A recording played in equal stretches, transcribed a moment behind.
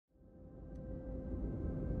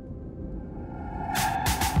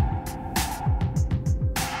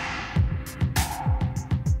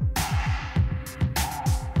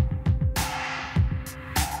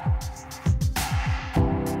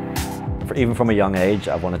even from a young age,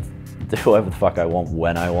 I wanted to do whatever the fuck I want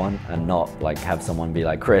when I want, and not like have someone be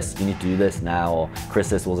like, Kris, you need to do this now, or Kris,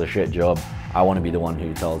 this was a shit job. I want to be the one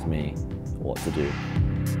who tells me what to do.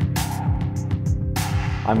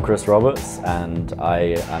 I'm Kris Roberts, and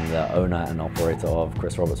I am the owner and operator of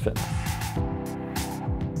Kris Roberts Fitness.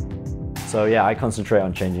 So yeah, I concentrate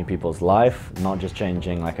on changing people's life, not just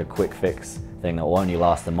changing like a quick fix thing that will only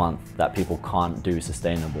last a month that people can't do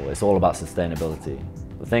sustainable. It's all about sustainability.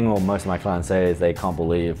 The thing what most of my clients say is they can't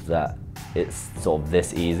believe that it's sort of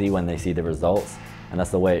this easy when they see the results, and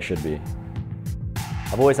that's the way it should be.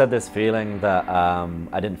 I've always had this feeling that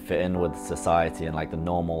I didn't fit in with society and like the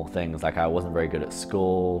normal things. Like I wasn't very good at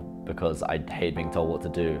school because I hate being told what to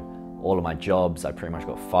do. All of my jobs, I pretty much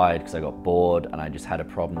got fired because I got bored and I just had a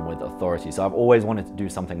problem with authority. So I've always wanted to do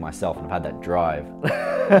something myself, and I've had that drive.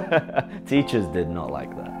 Teachers did not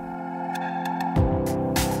like that.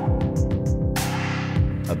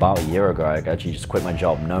 About a year ago, I actually just quit my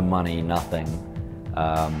job, no money, nothing.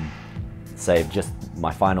 Saved just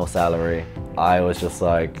my final salary. I was just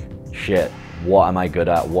like, shit, what am I good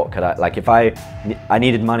at? What could I, like if I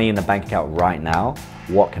needed money in the bank account right now,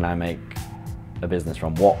 what can I make a business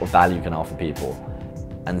from? What value can I offer people?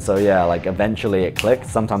 And so yeah, like eventually it clicked,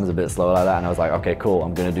 sometimes a bit slow like that, and I was like, okay, cool,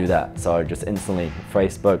 I'm gonna do that. So I just instantly,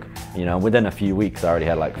 Facebook, you know, within a few weeks I already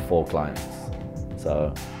had like 4 clients.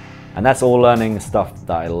 So, and that's all learning stuff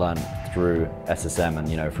that I learned through SSM and,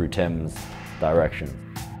 you know, through Tim's direction.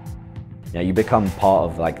 You know, you become part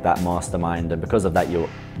of like that mastermind, and because of that you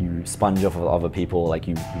sponge off of other people, like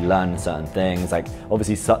you learn certain things. Like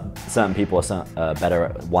obviously certain people are better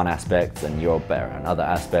at one aspect and you're better at another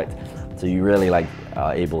aspect. So you really like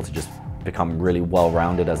are able to just become really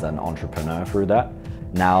well-rounded as an entrepreneur through that.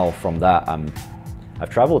 Now from that, I've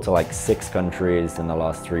traveled to like 6 countries in the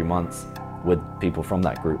last 3 months with people from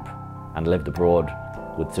that group, and lived abroad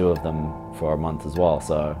with 2 of them for a month as well.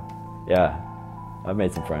 So yeah, I've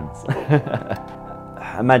made some friends.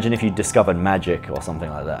 Imagine if you discovered magic or something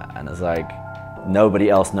like that, and it's like nobody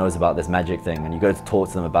else knows about this magic thing, and you go to talk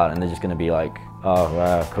to them about it and they're just going to be like, oh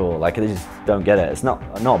wow, cool. Like they just don't get it. It's not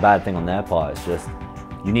a bad thing on their part, it's just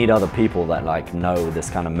you need other people that like know this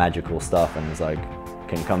kind of magical stuff, and it's like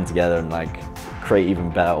can come together and like create even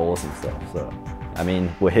better awesome stuff. So I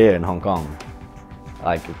mean, we're here in Hong Kong.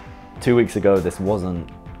 Like 2 weeks ago this wasn't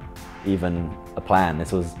even a plan.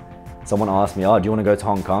 This was, someone asked me, oh, do you want to go to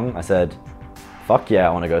Hong Kong? I said, fuck yeah,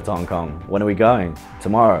 I want to go to Hong Kong. When are we going?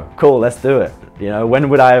 Tomorrow. Cool, let's do it. You know, when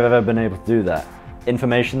would I have ever been able to do that?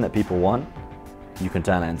 Information that people want, you can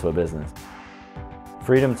turn it into a business.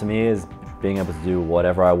 Freedom to me is being able to do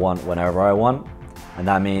whatever I want, whenever I want. And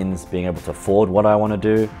that means being able to afford what I want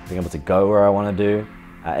to do, being able to go where I want to do,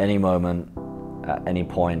 at any moment, at any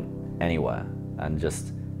point, anywhere. And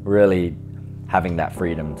just really having that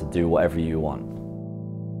freedom to do whatever you want.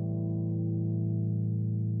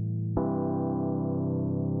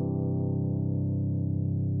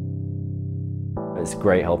 It's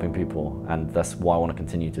great helping people, and that's what I want to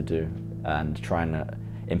continue to do, and trying to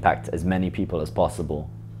impact as many people as possible.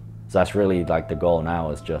 So that's really like the goal now,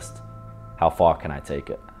 is just how far can I take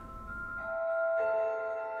it?